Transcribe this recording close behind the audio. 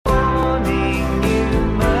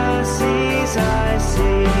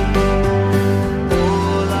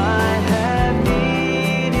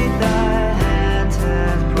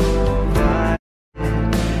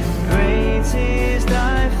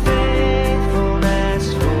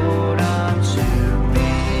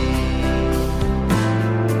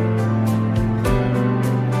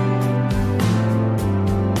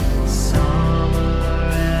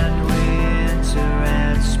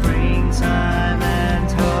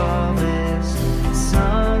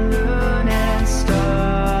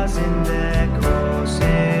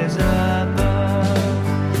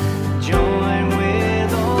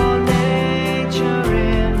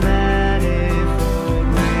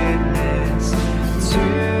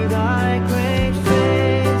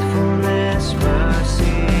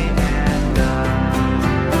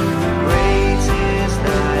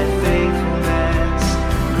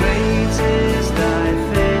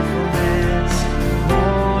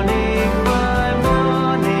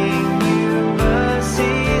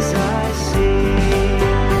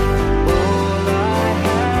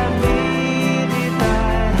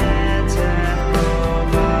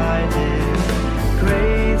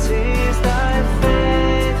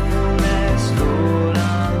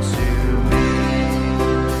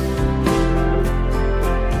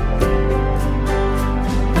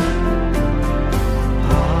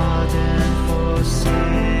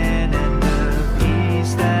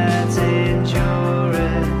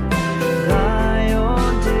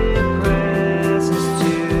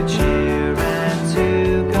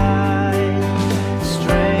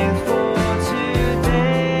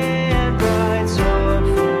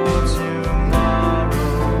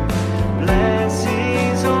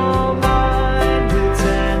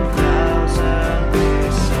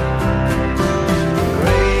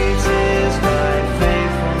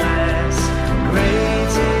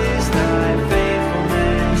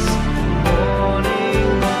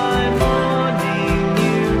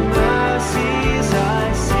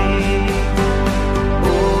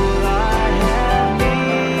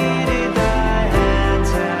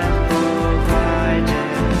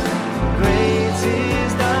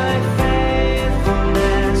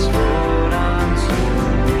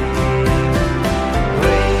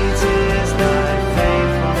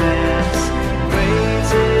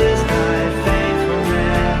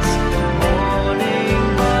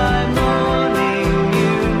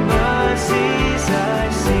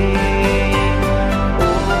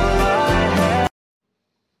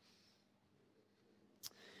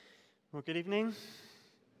Good evening.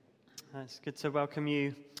 It's good to welcome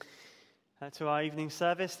you to our evening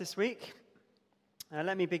service this week.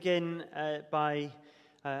 Let me begin by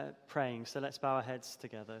praying. So let's bow our heads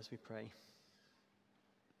together as we pray.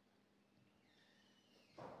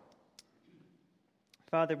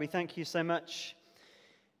 Father, we thank you so much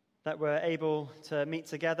that we're able to meet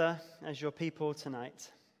together as your people tonight.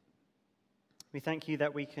 We thank you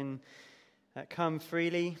that we can come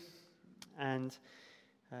freely and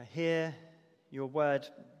hear your word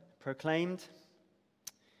proclaimed.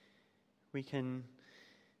 We can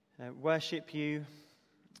worship you,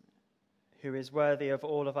 who is worthy of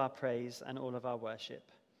all of our praise and all of our worship.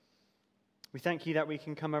 We thank you that we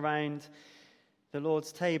can come around the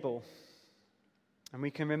Lord's table and we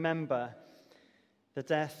can remember the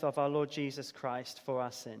death of our Lord Jesus Christ for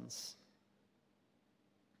our sins.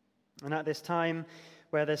 And at this time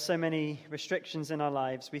where there's so many restrictions in our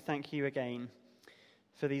lives, we thank you again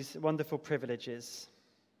for these wonderful privileges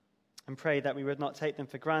and pray that we would not take them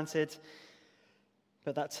for granted,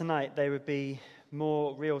 but that tonight they would be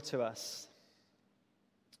more real to us.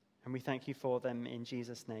 And we thank you for them in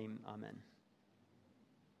Jesus' name. Amen.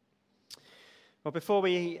 Well, before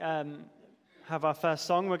we have our first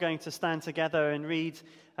song, we're going to stand together and read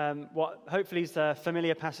what hopefully is a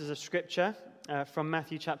familiar passage of Scripture from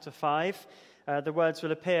Matthew chapter 5. The words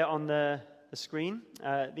will appear on the screen.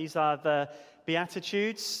 These are the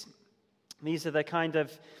Beatitudes. These are the kind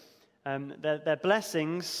of they're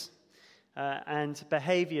blessings and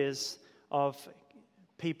behaviors of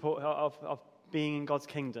people of being in God's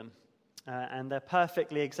kingdom, and they're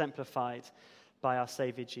perfectly exemplified by our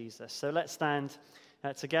Savior Jesus. So let's stand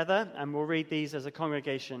together, and we'll read these as a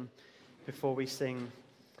congregation before we sing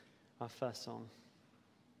our first song.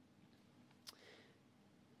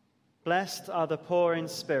 Blessed are the poor in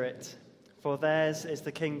spirit, for theirs is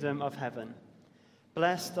the kingdom of heaven.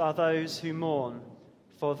 Blessed are those who mourn,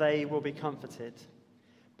 for they will be comforted.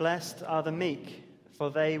 Blessed are the meek, for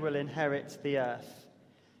they will inherit the earth.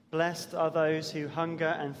 Blessed are those who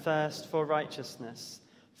hunger and thirst for righteousness,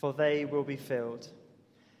 for they will be filled.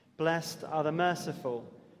 Blessed are the merciful,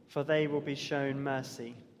 for they will be shown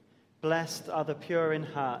mercy. Blessed are the pure in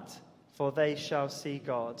heart, for they shall see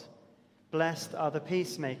God. Blessed are the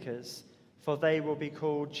peacemakers, for they will be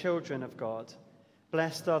called children of God.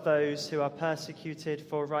 Blessed are those who are persecuted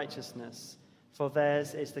for righteousness, for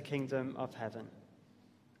theirs is the kingdom of heaven.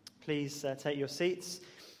 Please take your seats.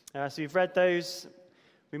 As we've read those,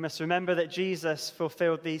 we must remember that Jesus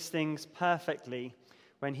fulfilled these things perfectly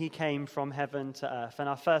when he came from heaven to earth. And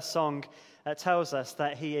our first song tells us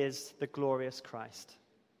that he is the glorious Christ.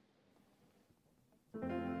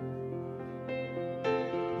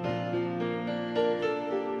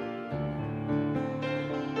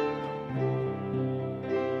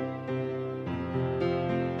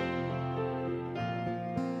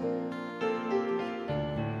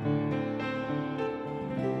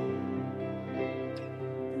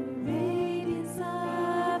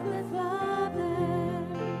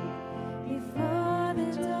 Before the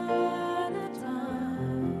dawn of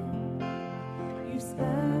time, you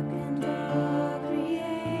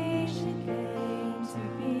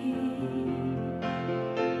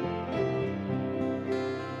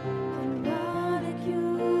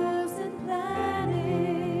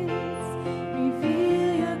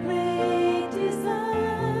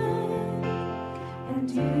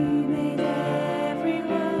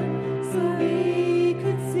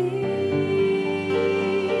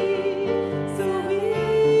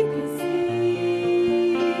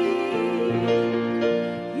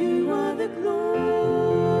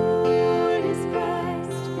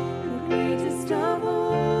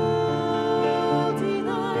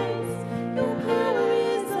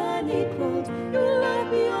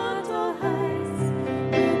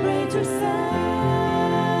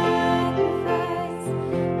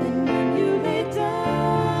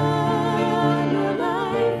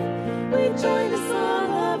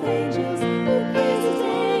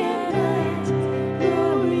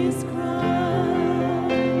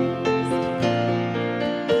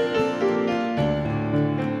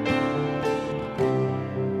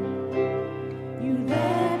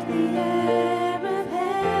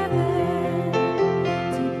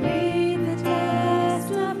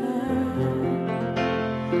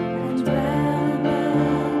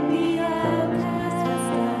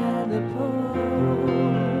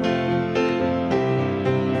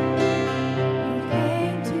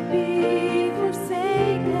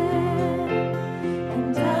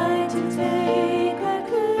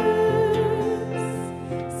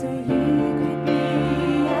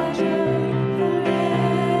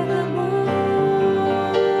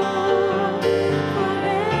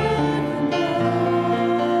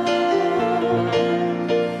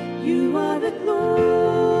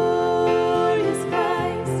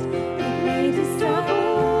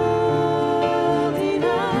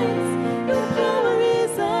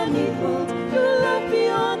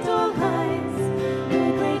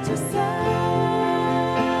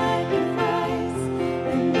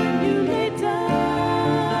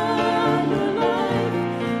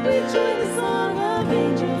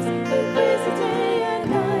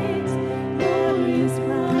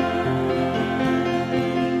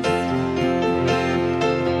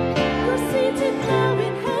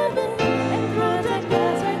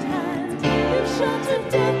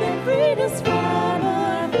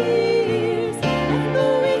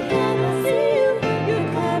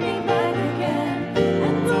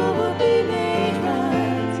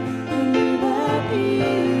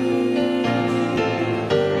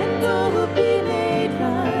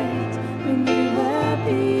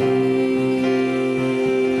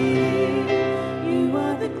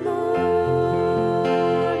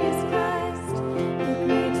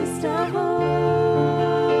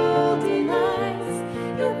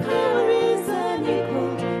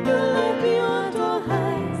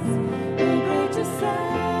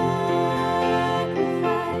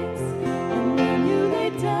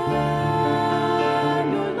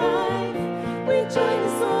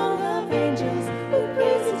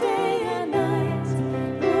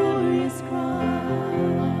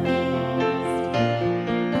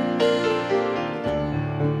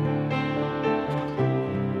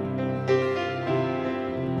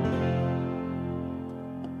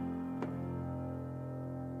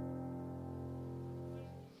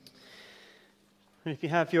If you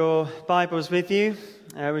have your Bibles with you,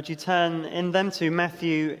 would you turn in them to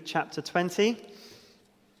Matthew chapter 20?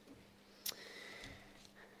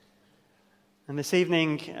 And this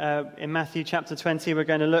evening in Matthew chapter 20, we're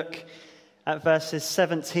going to look at verses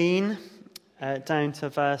 17 down to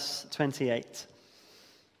verse 28.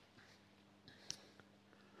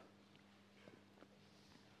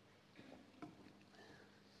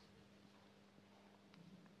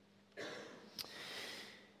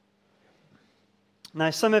 Now,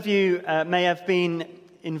 some of you may have been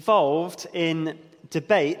involved in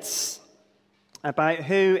debates about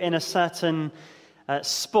who in a certain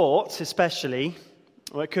sport, especially,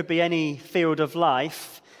 or it could be any field of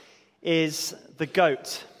life, is the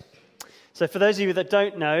GOAT. So for those of you that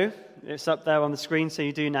don't know, it's up there on the screen, so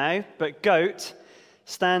you do now, but GOAT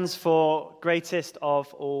stands for greatest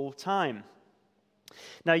of all time.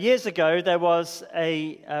 Now, years ago, there was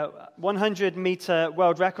a 100-meter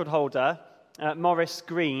world record holder, Maurice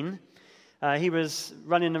Greene. He was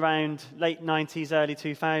running around late 90s, early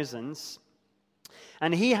 2000s.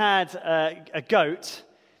 And he had a goat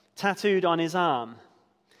tattooed on his arm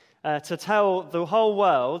to tell the whole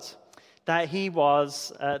world that he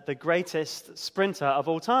was the greatest sprinter of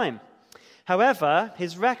all time. However,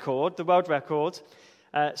 his record, the world record,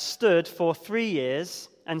 stood for 3 years.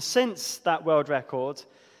 And since that world record,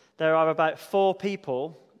 there are about 4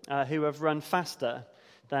 people who have run faster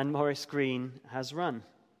than Maurice Greene has run.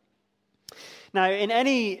 Now, in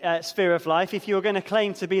any sphere of life, if you're going to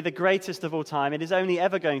claim to be the greatest of all time, it is only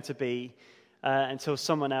ever going to be until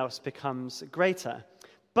someone else becomes greater.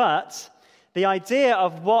 But the idea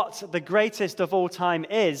of what the greatest of all time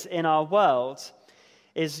is in our world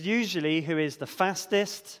is usually who is the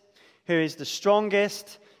fastest, who is the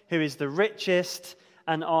strongest, who is the richest,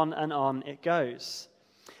 and on it goes.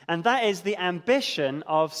 And that is the ambition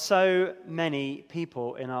of so many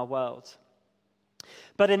people in our world.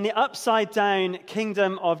 But in the upside-down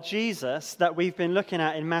kingdom of Jesus that we've been looking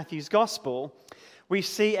at in Matthew's Gospel, we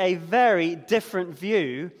see a very different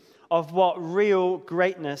view of what real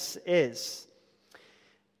greatness is.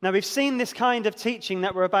 Now, we've seen this kind of teaching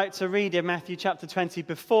that we're about to read in Matthew chapter 20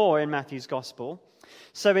 before in Matthew's Gospel.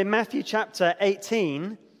 So in Matthew chapter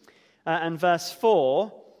 18 and verse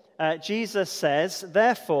 4, Jesus says,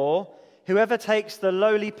 "Therefore, whoever takes the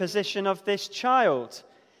lowly position of this child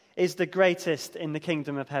is the greatest in the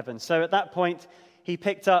kingdom of heaven." So at that point, he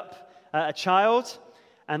picked up a child,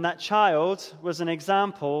 and that child was an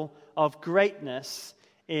example of greatness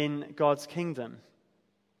in God's kingdom.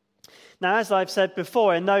 Now, as I've said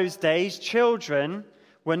before, in those days, children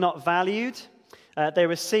were not valued. They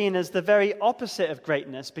were seen as the very opposite of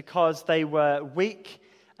greatness because they were weak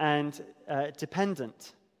and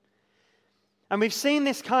dependent. And we've seen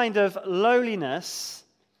this kind of lowliness,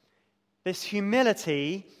 this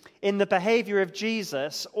humility in the behavior of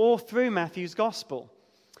Jesus all through Matthew's Gospel.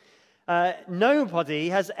 Nobody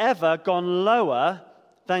has ever gone lower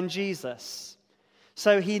than Jesus.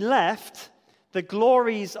 So he left the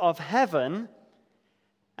glories of heaven,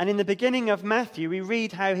 and in the beginning of Matthew, we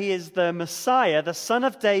read how he is the Messiah, the son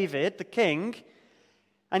of David, the king,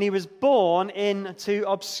 and he was born into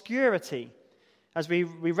obscurity. As we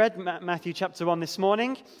read Matthew chapter 1 this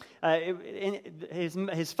morning,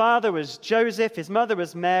 his father was Joseph, his mother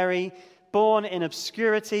was Mary, born in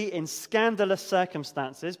obscurity, in scandalous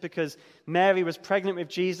circumstances, because Mary was pregnant with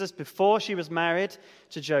Jesus before she was married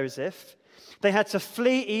to Joseph. They had to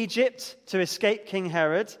flee Egypt to escape King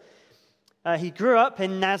Herod. He grew up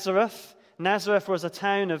in Nazareth. Nazareth was a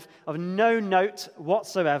town of no note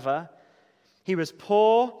whatsoever. He was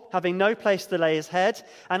poor, having no place to lay his head.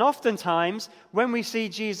 And oftentimes, when we see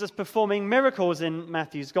Jesus performing miracles in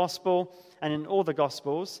Matthew's Gospel and in all the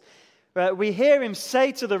Gospels, we hear him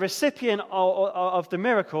say to the recipient of the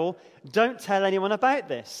miracle, "Don't tell anyone about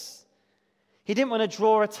this." He didn't want to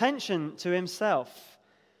draw attention to himself.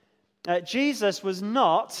 Jesus was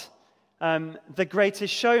not the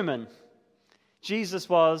greatest showman. Jesus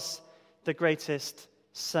was the greatest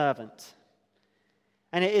servant.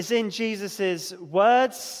 And it is in Jesus'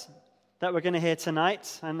 words that we're going to hear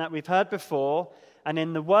tonight and that we've heard before, and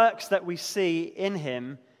in the works that we see in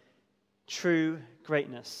him, true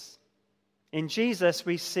greatness. In Jesus,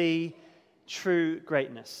 we see true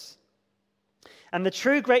greatness. And the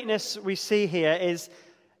true greatness we see here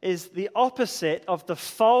is the opposite of the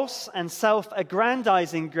false and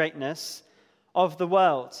self-aggrandizing greatness of the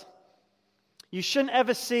world. You shouldn't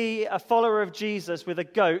ever see a follower of Jesus with a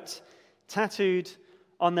goat tattooed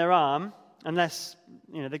on their arm, unless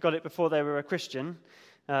they got it before they were a Christian.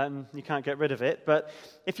 You can't get rid of it. But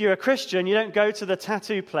if you're a Christian, you don't go to the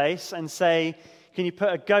tattoo place and say, "Can you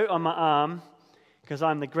put a goat on my arm because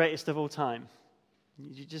I'm the greatest of all time?"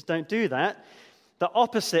 You just don't do that. The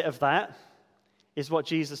opposite of that is what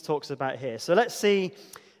Jesus talks about here. So let's see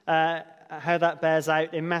how that bears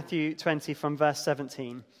out in Matthew 20 from verse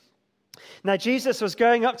 17. Now Jesus was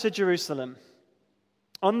going up to Jerusalem.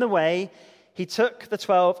 On the way, he took the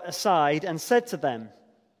 12 aside and said to them,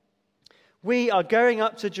 "We are going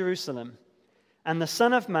up to Jerusalem, and the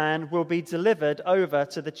Son of Man will be delivered over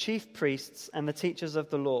to the chief priests and the teachers of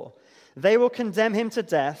the law. They will condemn him to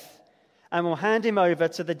death and will hand him over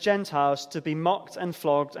to the Gentiles to be mocked and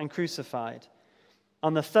flogged and crucified.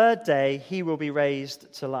 On the third day, he will be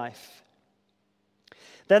raised to life."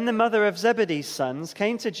 Then the mother of Zebedee's sons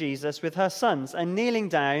came to Jesus with her sons, and kneeling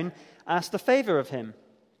down, asked a favor of him.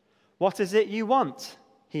 "What is it you want?"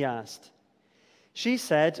 he asked. She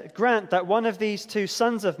said, "Grant that one of these 2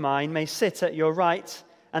 sons of mine may sit at your right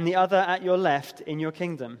and the other at your left in your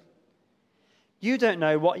kingdom." "You don't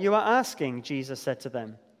know what you are asking," Jesus said to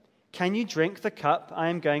them. "Can you drink the cup I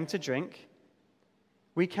am going to drink?"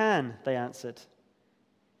 "We can," they answered.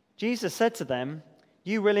 Jesus said to them,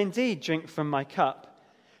 "You will indeed drink from my cup,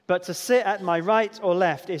 but to sit at my right or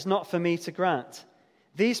left is not for me to grant.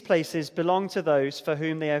 These places belong to those for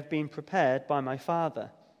whom they have been prepared by my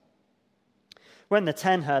Father." When the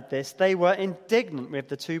 10 heard this, they were indignant with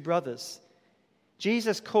the 2 brothers.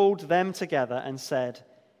 Jesus called them together and said,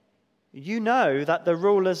 "You know that the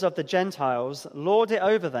rulers of the Gentiles lord it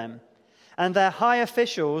over them, and their high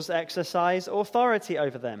officials exercise authority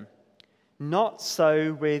over them. Not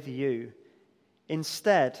so with you.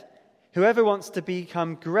 Instead, whoever wants to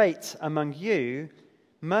become great among you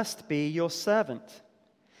must be your servant,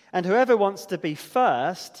 and whoever wants to be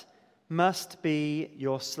first must be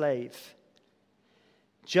your slave.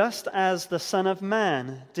 Just as the Son of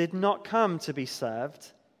Man did not come to be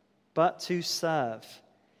served, but to serve,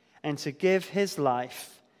 and to give his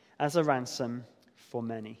life as a ransom for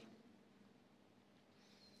many."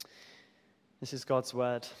 This is God's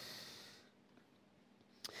word.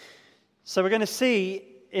 So we're going to see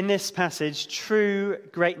in this passage true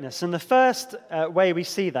greatness. And the first way we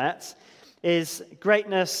see that is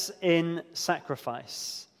greatness in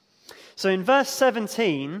sacrifice. So in verse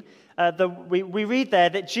 17, we read there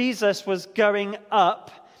that Jesus was going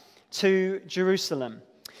up to Jerusalem.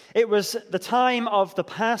 It was the time of the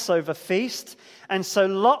Passover feast, and so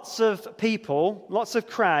lots of people, lots of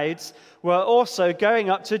crowds, were also going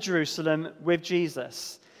up to Jerusalem with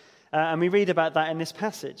Jesus. And we read about that in this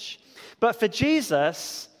passage. But for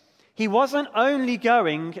Jesus, he wasn't only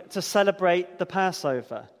going to celebrate the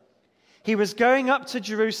Passover. He was going up to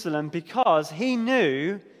Jerusalem because he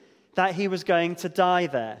knew that he was going to die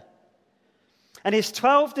there. And his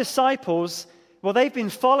 12 disciples, well, they've been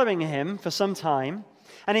following him for some time.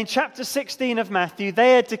 And in chapter 16 of Matthew,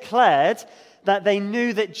 they had declared that they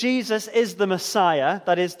knew that Jesus is the Messiah,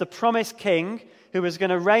 that is the promised king who was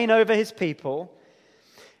going to reign over his people.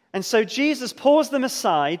 And so Jesus pulls them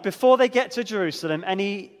aside before they get to Jerusalem, and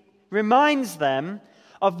he reminds them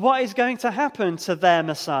of what is going to happen to their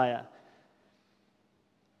Messiah.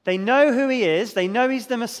 They know who he is, they know he's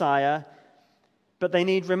the Messiah, but they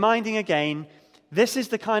need reminding again, this is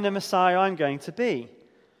the kind of Messiah I'm going to be.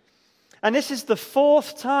 And this is the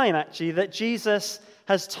 4th time, actually, that Jesus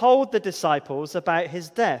has told the disciples about his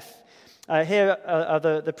death. Here are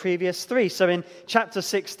the previous 3. So in chapter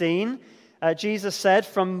 16, Jesus said,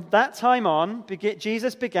 from that time on,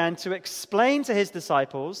 Jesus began to explain to his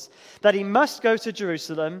disciples that he must go to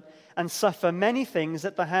Jerusalem and suffer many things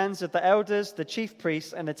at the hands of the elders, the chief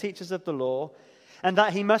priests, and the teachers of the law, and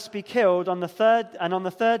that he must be killed on the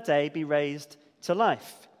third day be raised to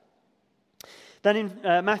life. Then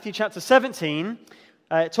in Matthew chapter 17,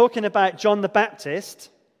 talking about John the Baptist,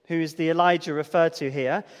 who is the Elijah referred to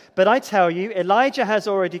here, "But I tell you, Elijah has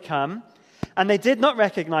already come, and they did not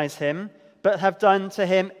recognize him, but have done to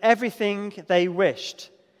him everything they wished."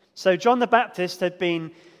 So John the Baptist had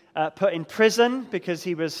been put in prison because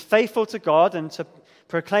he was faithful to God and to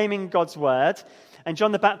proclaiming God's word, and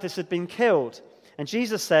John the Baptist had been killed. And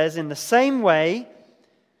Jesus says, in the same way,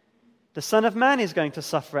 the Son of Man is going to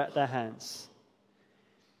suffer at their hands.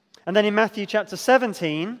 And then in Matthew chapter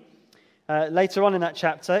 17, later on in that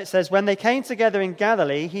chapter, it says, "When they came together in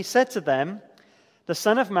Galilee, he said to them, 'The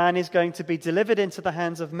Son of Man is going to be delivered into the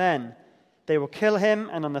hands of men. They will kill him,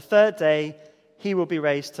 and on the third day, he will be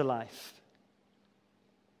raised to life.'"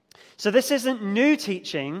 So this isn't new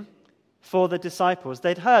teaching for the disciples.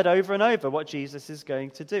 They'd heard over and over what Jesus is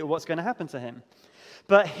going to do, what's going to happen to him.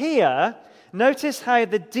 But here, notice how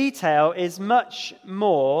the detail is much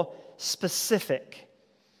more specific.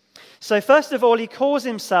 So first of all, he calls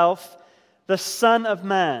himself the Son of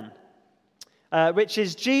Man, which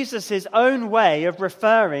is Jesus' own way of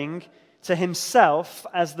referring to himself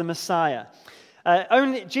as the Messiah.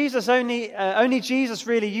 Only Jesus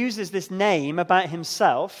really uses this name about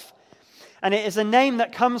himself, and it is a name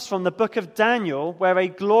that comes from the book of Daniel, where a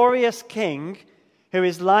glorious king who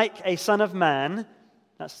is like a son of man,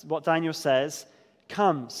 that's what Daniel says,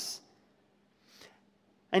 comes.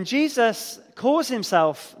 And Jesus calls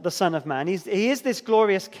himself the Son of Man. He is this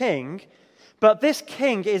glorious king, but this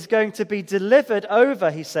king is going to be delivered over,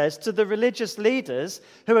 he says, to the religious leaders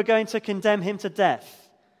who are going to condemn him to death.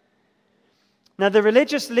 Now, the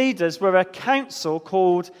religious leaders were a council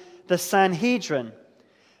called the Sanhedrin,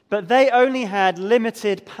 but they only had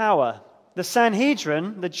limited power. The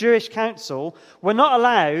Sanhedrin, the Jewish council, were not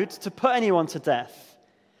allowed to put anyone to death.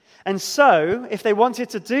 And so, if they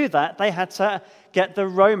wanted to do that, they had to get the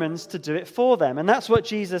Romans to do it for them. And that's what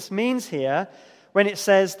Jesus means here when it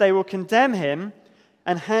says they will condemn him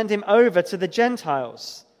and hand him over to the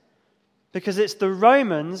Gentiles. Because it's the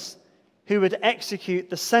Romans who would execute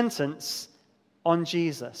the sentence on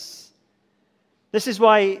Jesus. This is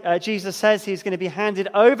why Jesus says he's going to be handed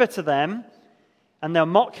over to them, and they'll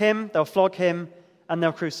mock him, they'll flog him, and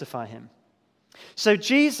they'll crucify him. So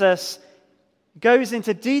Jesus goes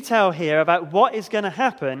into detail here about what is going to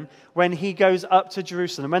happen when he goes up to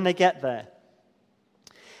Jerusalem, when they get there.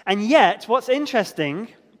 And yet, what's interesting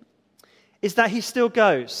is that he still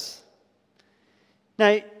goes.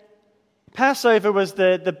 Now, Passover was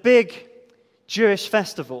the big Jewish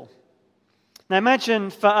festival. Now, imagine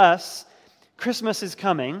for us, Christmas is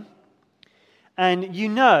coming, and you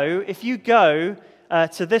know if you go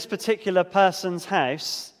to this particular person's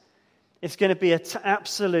house, it's going to be an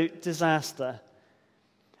absolute disaster.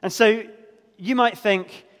 And so you might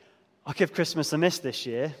think, I'll give Christmas a miss this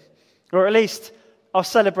year, or at least I'll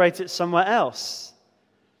celebrate it somewhere else.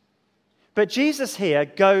 But Jesus here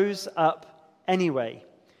goes up anyway,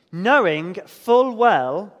 knowing full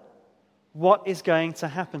well what is going to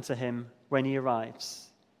happen to him when he arrives.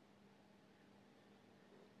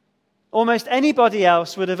 Almost anybody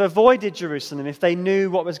else would have avoided Jerusalem if they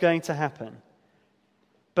knew what was going to happen.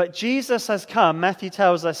 But Jesus has come, Matthew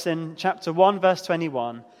tells us in chapter 1, verse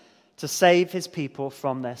 21, to save his people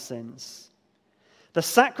from their sins. The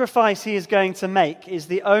sacrifice he is going to make is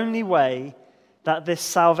the only way that this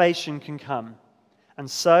salvation can come. And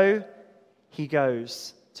so he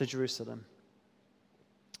goes to Jerusalem.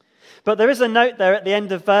 But there is a note there at the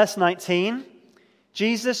end of verse 19.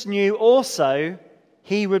 Jesus knew also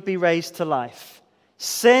he would be raised to life.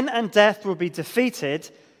 Sin and death will be defeated,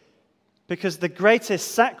 because the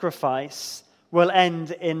greatest sacrifice will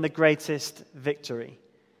end in the greatest victory.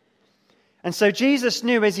 And so Jesus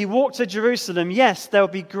knew as he walked to Jerusalem, yes, there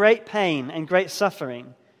would be great pain and great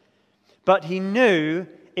suffering, but he knew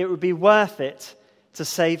it would be worth it to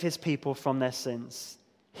save his people from their sins.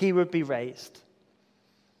 He would be raised.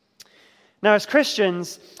 Now, as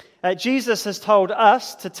Christians, Jesus has told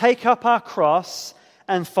us to take up our cross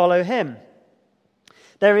and follow him.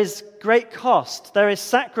 There is great cost, there is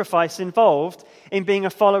sacrifice involved in being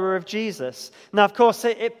a follower of Jesus. Now, of course,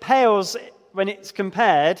 it pales when it's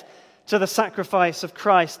compared to the sacrifice of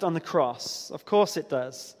Christ on the cross. Of course it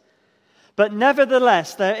does. But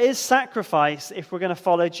nevertheless, there is sacrifice if we're going to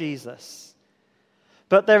follow Jesus.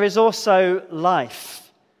 But there is also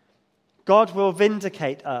life. God will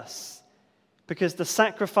vindicate us because the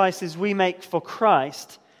sacrifices we make for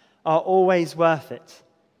Christ are always worth it.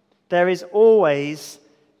 There is always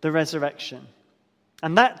the resurrection.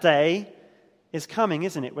 And that day is coming,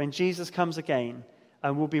 isn't it? When Jesus comes again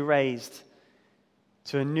and will be raised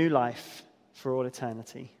to a new life for all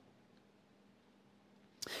eternity.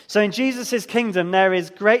 So in Jesus' kingdom, there is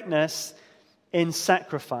greatness in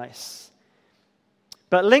sacrifice.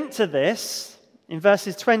 But linked to this, in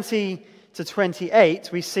verses 20 to 28,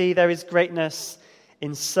 we see there is greatness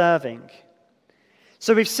in serving.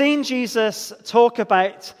 So we've seen Jesus talk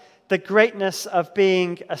about the greatness of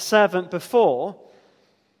being a servant before.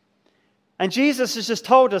 And Jesus has just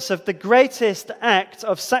told us of the greatest act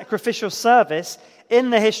of sacrificial service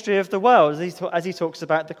in the history of the world as he talks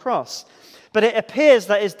about the cross. But it appears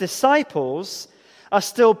that his disciples are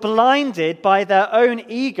still blinded by their own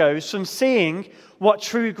egos from seeing what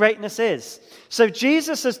true greatness is. So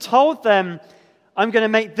Jesus has told them, I'm going to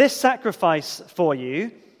make this sacrifice for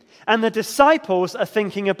you. And the disciples are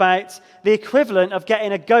thinking about the equivalent of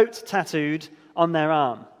getting a goat tattooed on their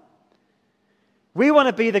arm. We want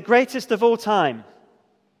to be the greatest of all time.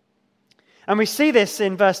 And we see this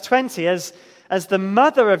in verse 20 as the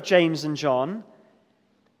mother of James and John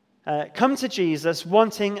come to Jesus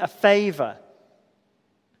wanting a favor.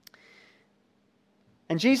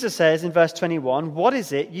 And Jesus says in verse 21, "What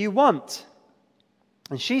is it you want?"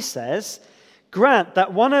 And she says, "Grant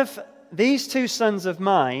that one of these two sons of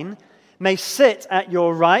mine may sit at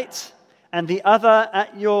your right and the other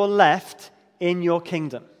at your left in your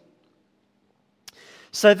kingdom."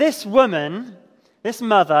 So this woman, this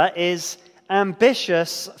mother, is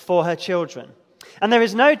ambitious for her children. And there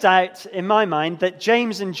is no doubt in my mind that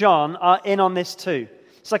James and John are in on this too.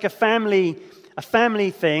 It's like a family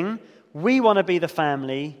thing. We want to be the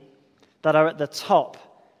family that are at the top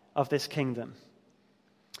of this kingdom.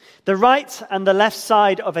 The right and the left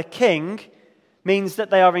side of a king means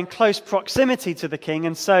that they are in close proximity to the king,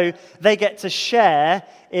 and so they get to share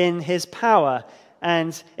in his power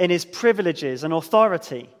and in his privileges and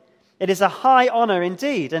authority. It is a high honor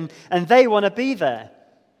indeed, and they want to be there.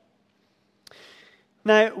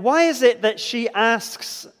 Now, why is it that she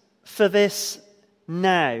asks for this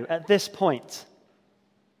now, at this point?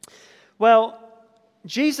 Well,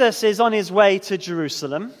 Jesus is on his way to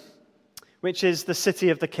Jerusalem, which is the city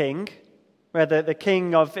of the king, where the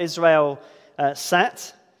king of Israel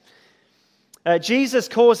sat. Jesus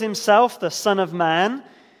calls himself the Son of Man,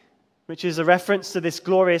 which is a reference to this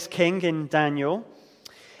glorious king in Daniel.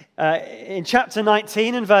 In chapter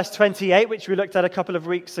 19 and verse 28, which we looked at a couple of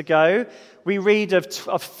weeks ago, we read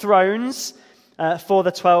of thrones for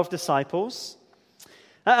the 12 disciples.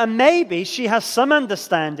 And maybe she has some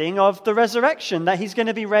understanding of the resurrection, that he's going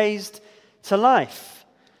to be raised to life.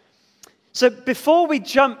 So before we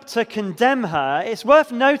jump to condemn her, it's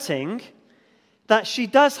worth noting that she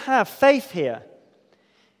does have faith here.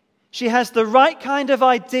 She has the right kind of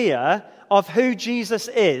idea of who Jesus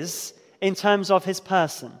is in terms of his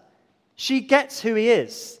person. She gets who he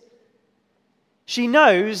is. She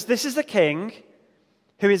knows this is a king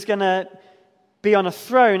who is going to be on a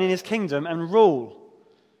throne in his kingdom and rule.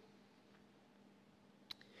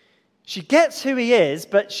 She gets who he is,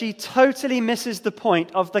 but she totally misses the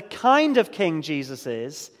point of the kind of king Jesus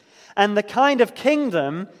is and the kind of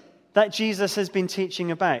kingdom that Jesus has been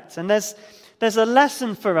teaching about. And there's a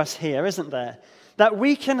lesson for us here, isn't there? That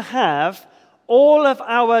we can have all of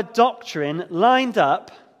our doctrine lined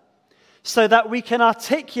up so that we can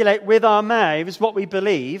articulate with our mouths what we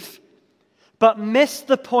believe, but miss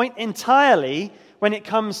the point entirely when it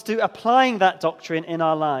comes to applying that doctrine in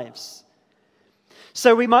our lives.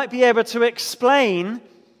 So we might be able to explain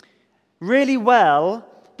really well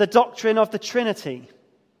the doctrine of the Trinity.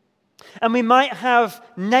 And we might have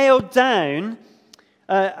nailed down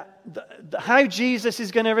how Jesus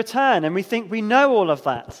is going to return, and we think we know all of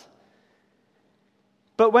that.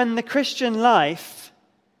 But when the Christian life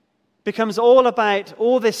becomes all about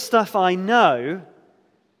all this stuff I know,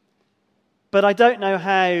 but I don't know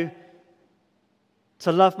how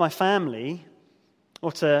to love my family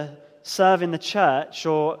or to serve in the church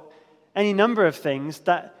or any number of things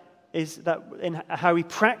that in how we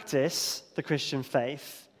practice the Christian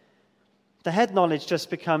faith, the head knowledge just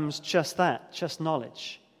becomes just that, just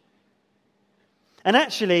knowledge. And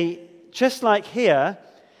actually, just like here,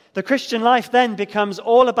 the Christian life then becomes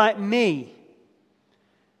all about me,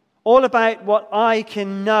 all about what I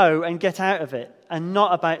can know and get out of it, and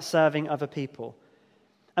not about serving other people.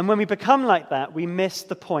 And when we become like that, we miss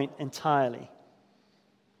the point entirely.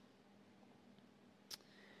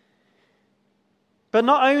 But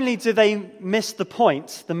not only do they miss the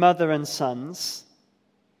point, the mother and sons,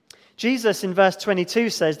 Jesus in verse 22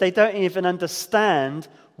 says they don't even understand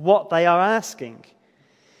what they are asking.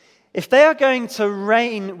 If they are going to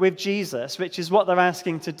reign with Jesus, which is what they're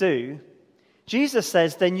asking to do, Jesus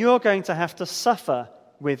says, then you're going to have to suffer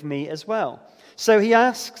with me as well. So he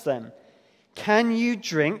asks them, can you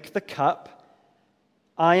drink the cup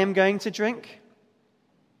I am going to drink?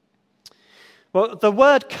 Well, the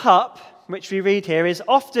word cup, which we read here, is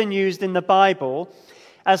often used in the Bible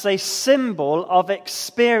as a symbol of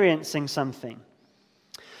experiencing something.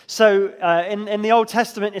 So in the Old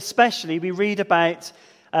Testament especially, we read about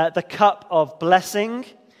the cup of blessing,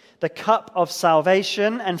 the cup of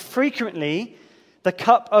salvation, and frequently the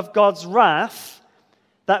cup of God's wrath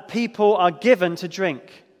that people are given to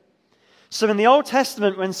drink. So in the Old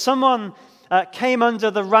Testament, when someone came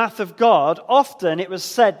under the wrath of God, often it was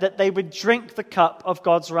said that they would drink the cup of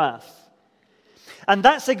God's wrath. And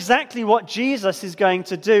that's exactly what Jesus is going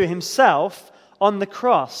to do himself on the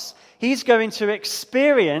cross. He's going to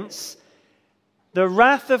experience the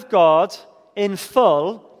wrath of God in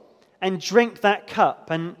full and drink that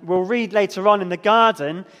cup. And we'll read later on in the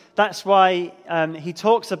garden, that's why he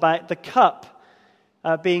talks about the cup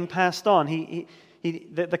being passed on.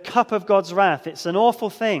 The cup of God's wrath, it's an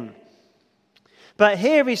awful thing. But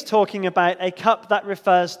here he's talking about a cup that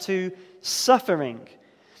refers to suffering.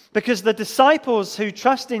 Because the disciples who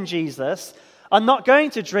trust in Jesus are not going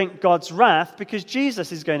to drink God's wrath because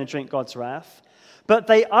Jesus is going to drink God's wrath. but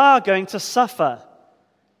they are going to suffer.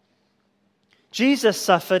 Jesus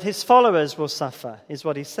suffered, his followers will suffer, is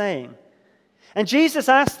what he's saying. And Jesus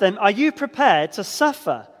asked them, are you prepared to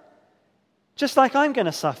suffer? Just like I'm going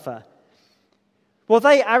to suffer. Well,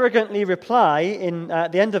 they arrogantly reply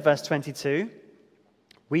at the end of verse 22,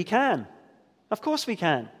 we can. Of course we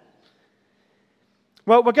can.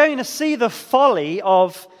 Well, we're going to see the folly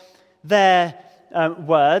of their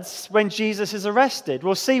words when Jesus is arrested.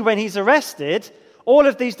 We'll see when he's arrested, all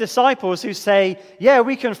of these disciples who say, yeah,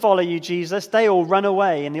 we can follow you, Jesus, they all run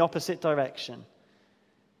away in the opposite direction.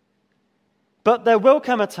 But there will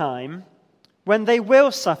come a time when they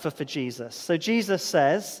will suffer for Jesus. So Jesus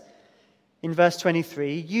says in verse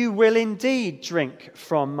 23, you will indeed drink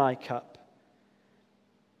from my cup.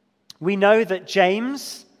 We know that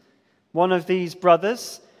James, one of these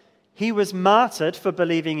brothers, he was martyred for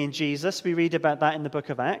believing in Jesus. We read about that in the book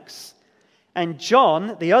of Acts. And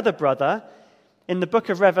John, the other brother, in the book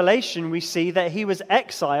of Revelation, we see that he was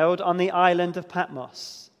exiled on the island of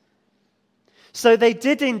Patmos. So they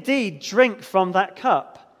did indeed drink from that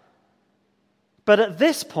cup. But at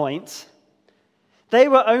this point, they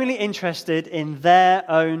were only interested in their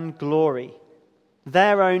own glory,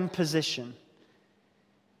 their own position.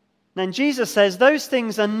 And Jesus says those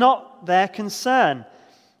things are not their concern.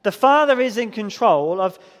 The Father is in control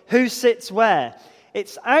of who sits where.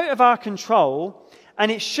 It's out of our control, and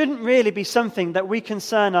it shouldn't really be something that we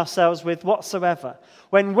concern ourselves with whatsoever.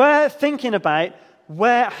 When we're thinking about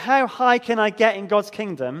how high can I get in God's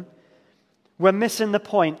kingdom, we're missing the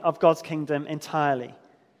point of God's kingdom entirely.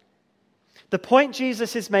 The point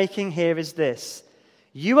Jesus is making here is this: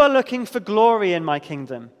 you are looking for glory in my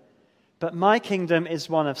kingdom, but my kingdom is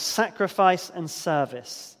one of sacrifice and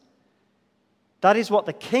service. That is what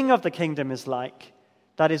the king of the kingdom is like.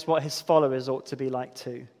 That is what his followers ought to be like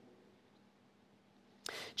too.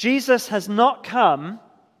 Jesus has not come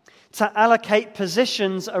to allocate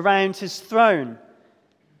positions around his throne.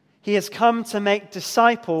 He has come to make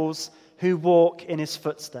disciples who walk in his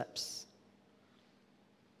footsteps.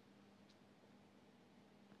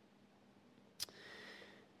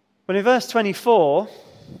 But in verse 24,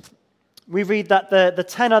 we read that the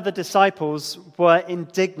 10 other disciples were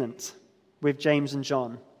indignant with James and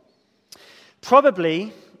John.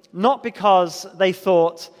 Probably not because they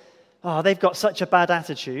thought, oh, they've got such a bad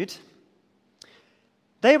attitude.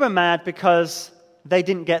 They were mad because they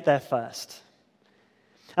didn't get there first.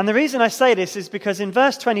 And the reason I say this is because in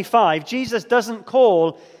verse 25, Jesus doesn't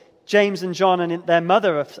call James and John and their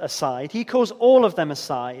mother aside. He calls all of them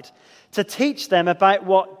aside to teach them about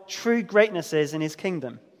what true greatness is in his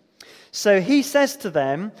kingdom. So he says to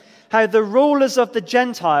them how the rulers of the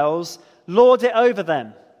Gentiles lord it over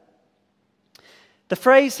them. The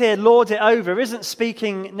phrase here, lord it over, isn't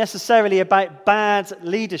speaking necessarily about bad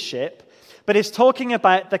leadership, but it's talking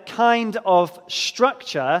about the kind of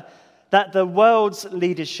structure that the world's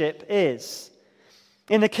leadership is.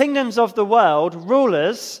 In the kingdoms of the world,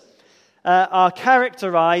 rulers are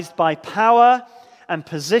characterized by power and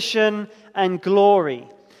position and glory.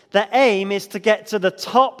 The aim is to get to the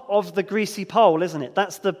top of the greasy pole, isn't it?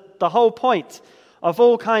 That's the whole point of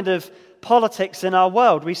all kind of politics in our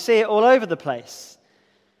world. We see it all over the place.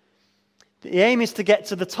 The aim is to get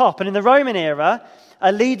to the top. And in the Roman era,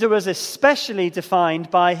 a leader was especially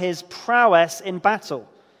defined by his prowess in battle.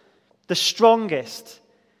 The strongest.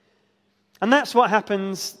 And that's what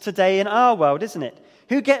happens today in our world, isn't it?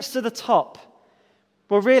 Who gets to the top?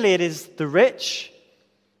 Well, really, it is the rich,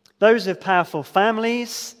 those with powerful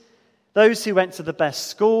families, those who went to the best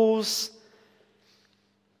schools,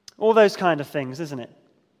 all those kind of things, isn't it?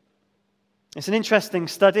 It's an interesting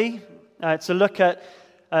study to look at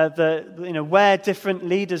where different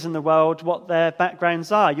leaders in the world, what their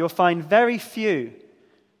backgrounds are. You'll find very few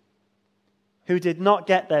who did not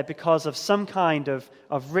get there because of some kind of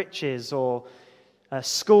riches or a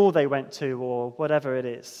school they went to or whatever it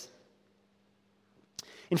is.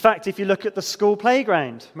 In fact, if you look at the school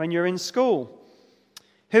playground when you're in school,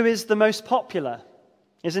 who is the most popular?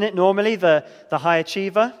 Isn't it normally the high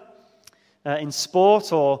achiever in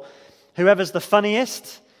sport, or whoever's the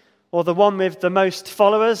funniest, or the one with the most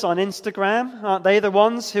followers on Instagram? Aren't they the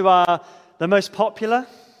ones who are the most popular?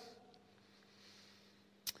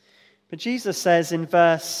 But Jesus says in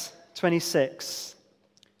verse 26,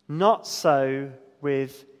 not so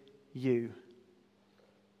with you.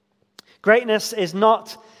 Greatness is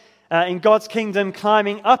not in God's kingdom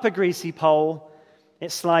climbing up a greasy pole,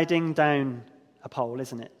 it's sliding down a pole,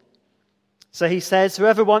 isn't it? So he says,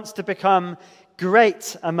 whoever wants to become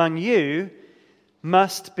great among you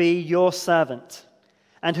must be your servant,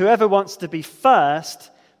 and whoever wants to be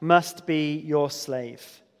first must be your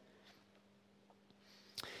slave.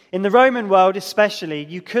 In the Roman world especially,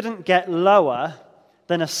 you couldn't get lower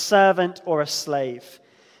than a servant or a slave.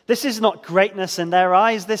 This is not greatness in their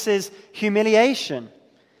eyes, this is humiliation.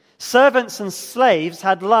 Servants and slaves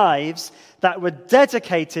had lives that were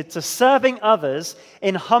dedicated to serving others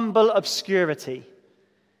in humble obscurity.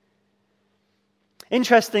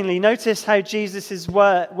 Interestingly, notice how Jesus'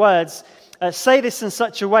 words say this in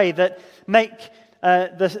such a way that make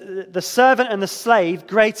the servant and the slave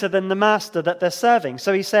greater than the master that they're serving.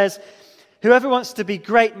 So he says, whoever wants to be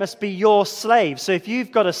great must be your slave. So if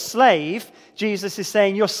you've got a slave, Jesus is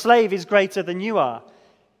saying your slave is greater than you are,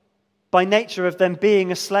 by nature of them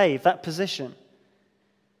being a slave, that position.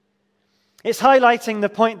 It's highlighting the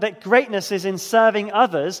point that greatness is in serving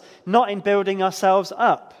others, not in building ourselves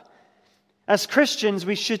up. As Christians,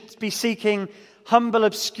 we should be seeking humble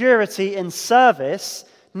obscurity in service,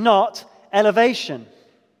 not elevation.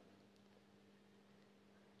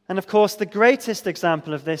 And of course, the greatest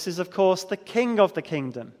example of this is, of course, the King of the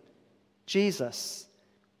kingdom, Jesus.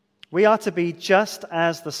 We are to be just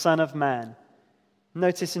as the Son of Man.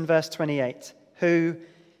 Notice in verse 28, who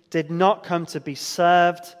did not come to be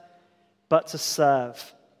served, but to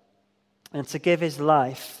serve, and to give his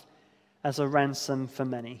life as a ransom for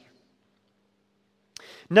many.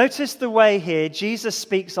 Notice the way here Jesus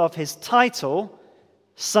speaks of his title,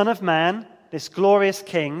 Son of Man, this glorious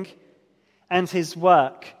King, and his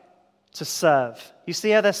work, to serve. You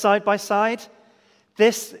see how they're side by side?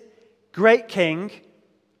 This great King,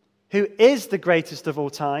 who is the greatest of all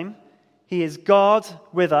time, he is God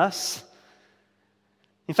with us.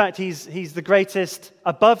 In fact, he's the greatest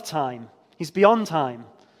above time. He's beyond time.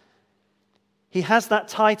 He has that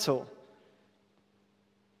title,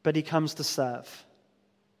 but he comes to serve.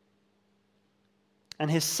 And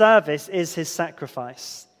his service is his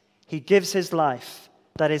sacrifice. He gives his life.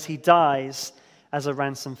 That is, he dies as a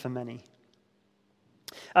ransom for many.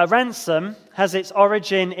 A ransom has its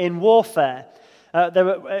origin in warfare.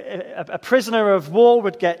 A prisoner of war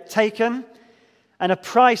would get taken, and a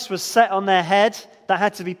price was set on their head that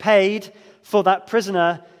had to be paid for that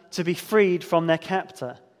prisoner to be freed from their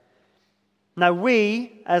captor. Now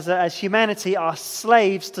we, as humanity, are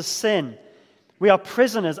slaves to sin. We are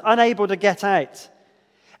prisoners, unable to get out.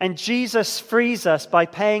 And Jesus frees us by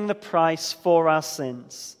paying the price for our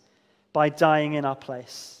sins, by dying in our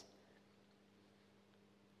place.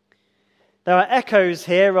 There are echoes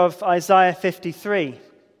here of Isaiah 53,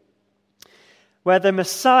 where the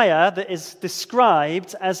Messiah that is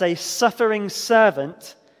described as a suffering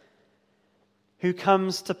servant who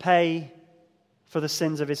comes to pay for the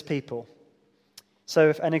sins of his people.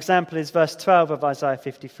 So an example is verse 12 of Isaiah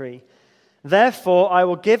 53. Therefore, I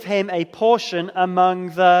will give him a portion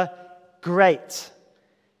among the great,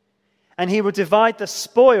 and he will divide the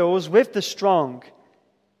spoils with the strong,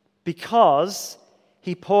 because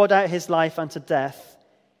he poured out his life unto death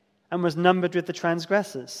and was numbered with the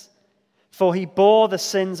transgressors. For he bore the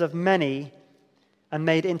sins of many and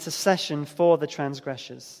made intercession for the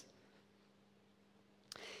transgressors.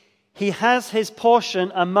 He has his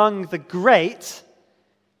portion among the great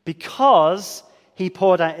because he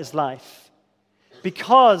poured out his life.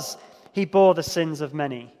 Because he bore the sins of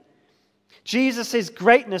many. Jesus'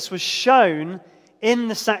 greatness was shown in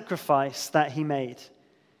the sacrifice that he made.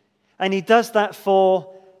 And he does that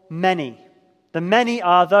for many. The many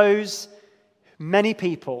are those many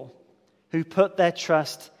people who put their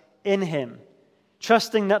trust in him,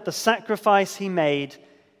 trusting that the sacrifice he made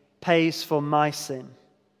pays for my sin.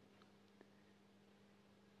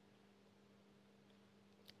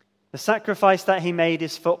 The sacrifice that he made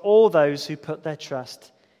is for all those who put their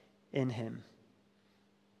trust in him.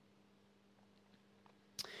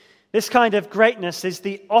 This kind of greatness is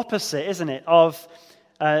the opposite, isn't it, of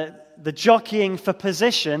the jockeying for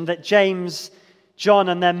position that James, John,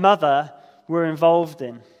 and their mother were involved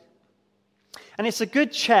in. And it's a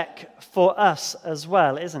good check for us as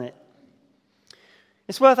well, isn't it?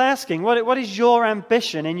 It's worth asking, what is your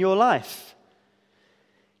ambition in your life?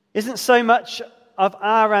 Isn't so much of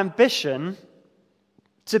our ambition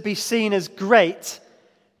to be seen as great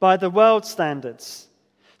by the world standards,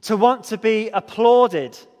 to want to be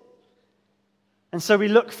applauded. And so we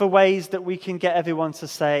look for ways that we can get everyone to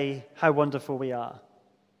say how wonderful we are.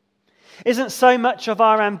 Isn't so much of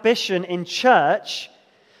our ambition in church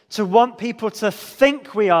to want people to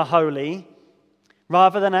think we are holy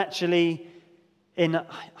rather than actually in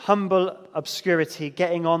humble obscurity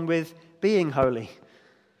getting on with being holy?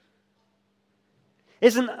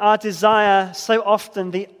 Isn't our desire so often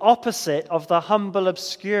the opposite of the humble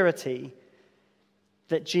obscurity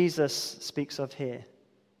that Jesus speaks of here?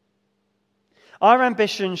 Our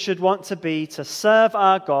ambition should want to be to serve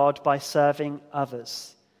our God by serving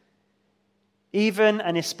others. even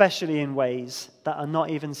and especially in ways that are not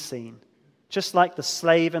even seen, just like the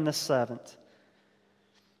slave and the servant.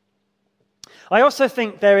 I also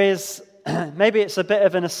think there is, maybe it's a bit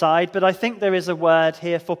of an aside, but I think there is a word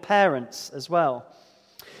here for parents as well.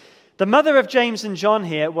 The mother of James and John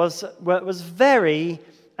here was very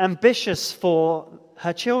ambitious for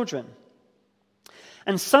her children.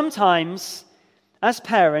 And sometimes, as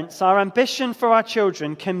parents, our ambition for our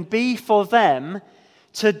children can be for them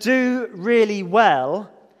to do really well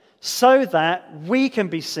so that we can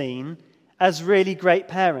be seen as really great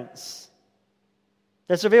parents.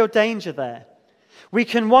 There's a real danger there. We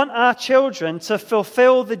can want our children to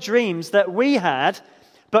fulfill the dreams that we had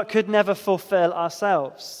but could never fulfill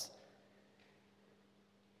ourselves.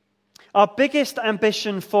 Our biggest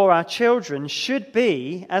ambition for our children should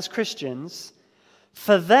be, as Christians,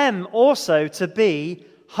 for them also to be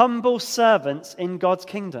humble servants in God's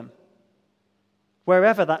kingdom,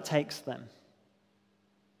 wherever that takes them.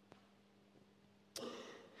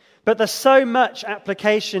 But there's so much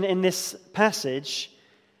application in this passage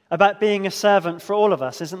about being a servant for all of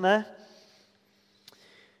us, isn't there?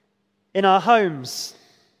 In our homes,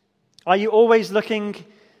 are you always looking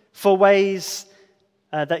for ways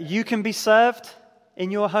that you can be served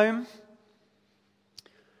in your home?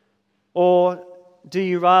 Or do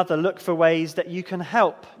you rather look for ways that you can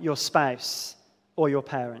help your spouse or your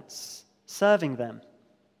parents, serving them?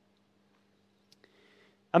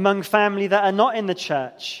 Among family that are not in the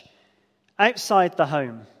church, outside the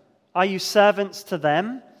home, are you servants to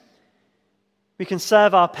them? We can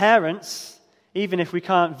serve our parents, even if we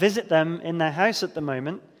can't visit them in their house at the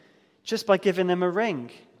moment, just by giving them a ring,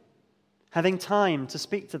 having time to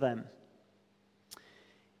speak to them.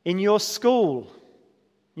 In your school,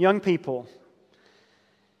 young people,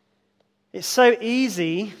 it's so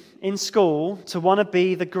easy in school to want to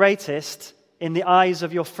be the greatest in the eyes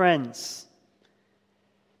of your friends.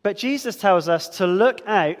 But Jesus tells us to look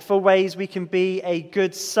out for ways we can be a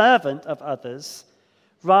good servant of others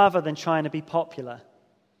rather than trying to be popular.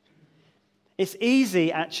 It's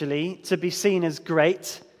easy, actually, to be seen as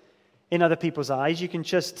great in other people's eyes. You can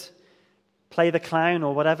just play the clown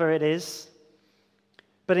or whatever it is.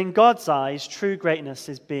 But in God's eyes, true greatness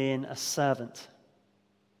is being a servant.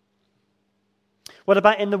 What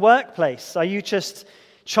about in the workplace? Are you just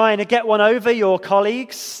trying to get one over your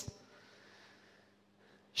colleagues?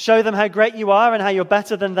 Show them how great you are and how you're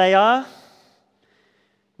better than they are?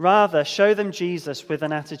 Rather, show them Jesus with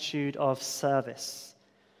an attitude of service.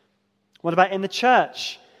 What about in the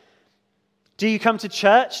church? Do you come to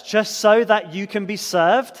church just so that you can be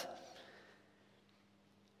served?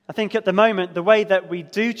 I think at the moment, the way that we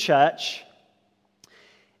do church,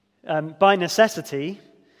 by necessity,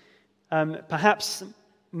 perhaps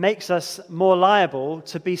makes us more liable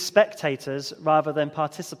to be spectators rather than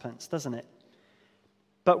participants, doesn't it?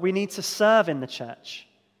 But we need to serve in the church.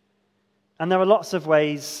 And there are lots of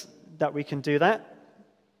ways that we can do that.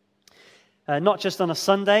 Not just on a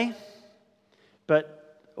Sunday,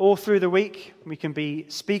 but all through the week, we can be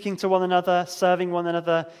speaking to one another, serving one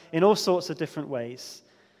another in all sorts of different ways.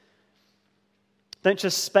 Don't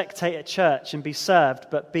just spectate at church and be served,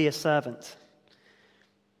 but be a servant.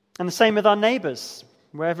 And the same with our neighbors,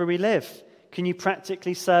 wherever we live. Can you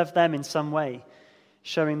practically serve them in some way,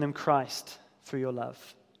 showing them Christ through your love?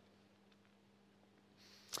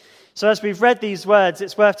 So as we've read these words,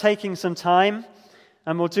 it's worth taking some time,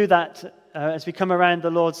 and we'll do that as we come around the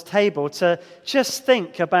Lord's table, to just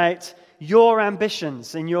think about your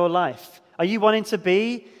ambitions in your life. Are you wanting to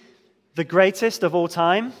be the greatest of all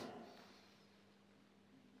time?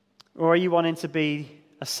 Or are you wanting to be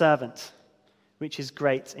a servant, which is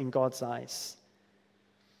great in God's eyes?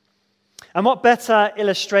 And what better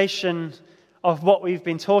illustration of what we've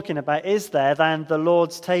been talking about is there than the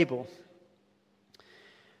Lord's table,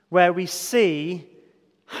 where we see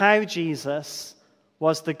how Jesus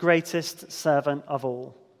was the greatest servant of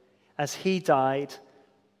all, as he died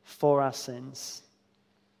for our sins.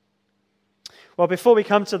 Well, before we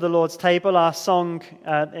come to the Lord's table, our song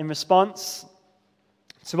in response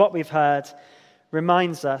to what we've heard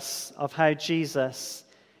reminds us of how Jesus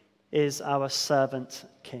is our servant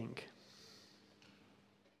king.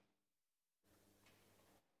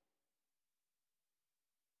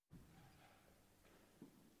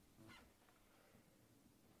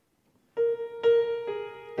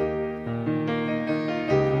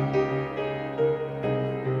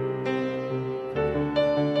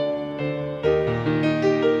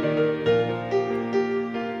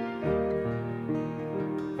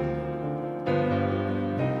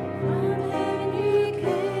 From heaven you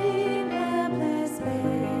came, helpless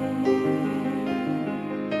babe.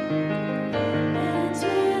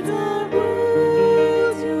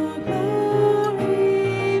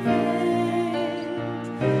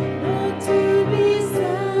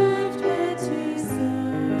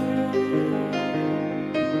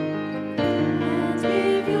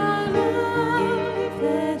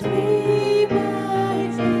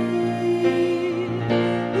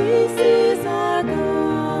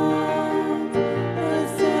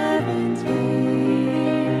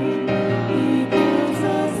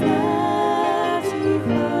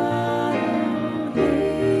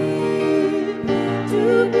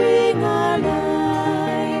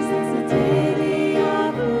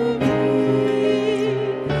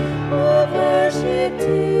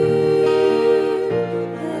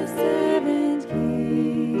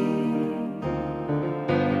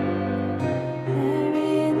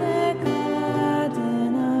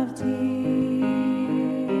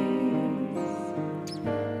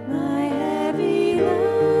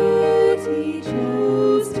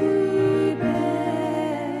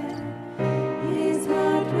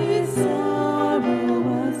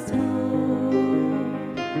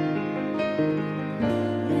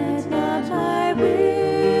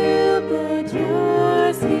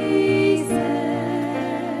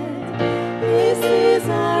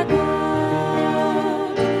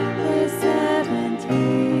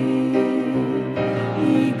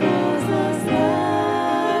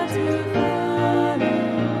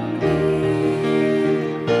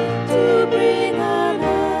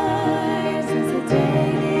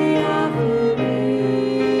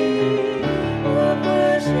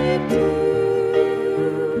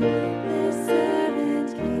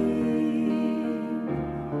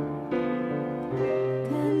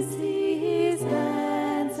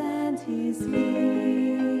 his feet.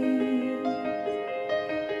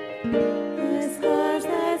 The scars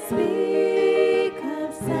that speak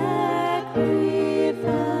of sacrifice,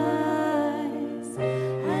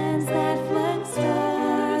 hands that flung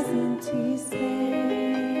stars into space.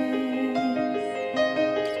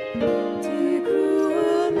 To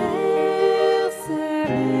cruel nails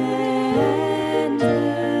surrender.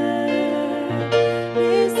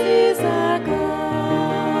 This is our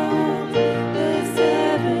God, the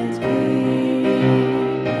servant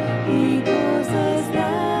King. He calls us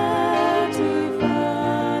now to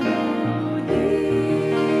follow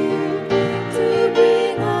Him, to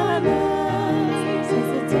bring our loves as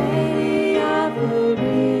a daily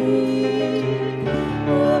offering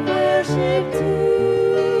of worship to